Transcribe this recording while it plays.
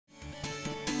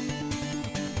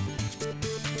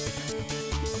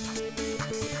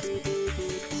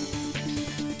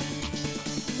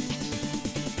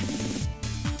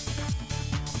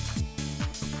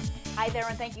Hi there,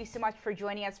 and thank you so much for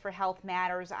joining us for Health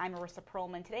Matters. I'm Marissa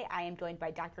Perlman. Today I am joined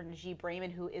by Dr.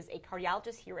 Najeeb, who is a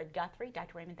cardiologist here at Guthrie.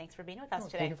 Dr. Rehman, thanks for being with us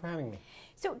today. Thank you for having me.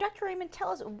 So, Dr. Rehman,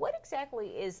 tell us, what exactly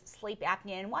is sleep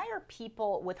apnea, and why are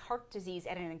people with heart disease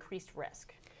at an increased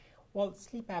risk? Well,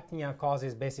 sleep apnea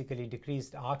causes basically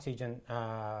decreased oxygen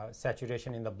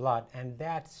saturation in the blood, and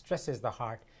that stresses the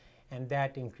heart, and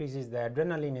that increases the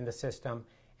adrenaline in the system,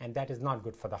 and that is not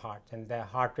good for the heart. And the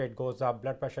heart rate goes up,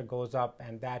 blood pressure goes up,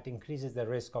 and that increases the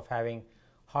risk of having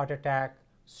heart attack,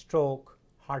 stroke,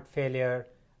 heart failure,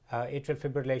 atrial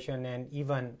fibrillation, and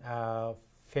even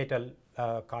fatal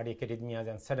cardiac arrhythmias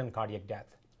and sudden cardiac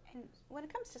death. And when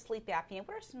it comes to sleep apnea,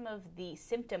 what are some of the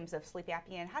symptoms of sleep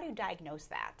apnea, and how do you diagnose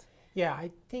that? Yeah,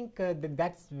 I think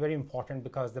that's very important,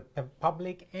 because the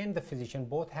public and the physician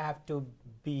both have to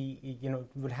be,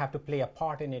 will have to play a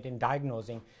part in it in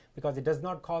diagnosing, because it does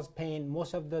not cause pain.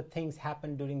 Most of the things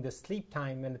happen during the sleep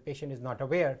time when the patient is not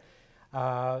aware.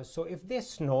 So if they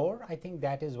snore, I think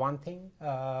that is one thing,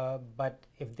 but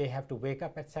if they have to wake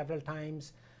up at several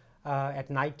times at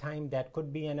night time, that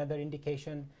could be another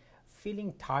indication.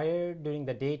 Feeling tired during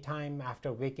the daytime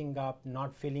after waking up,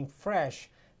 not feeling fresh,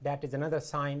 that is another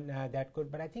sign that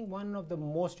could. But I think one of the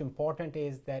most important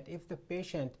is that if the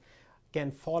patient can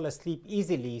fall asleep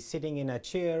easily sitting in a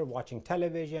chair, watching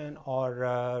television,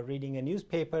 or reading a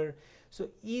newspaper, so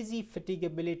easy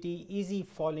fatigability, easy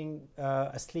falling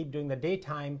asleep during the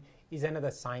daytime is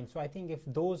another sign. So I think if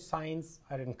those signs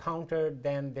are encountered,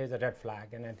 then there's a red flag,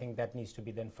 and I think that needs to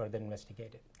be then further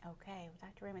investigated. Okay, well,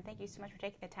 Dr. Rehman, thank you so much for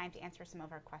taking the time to answer some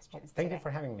of our questions Thank today. you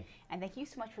for having me. And thank you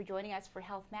so much for joining us for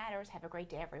Health Matters. Have a great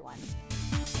day, everyone.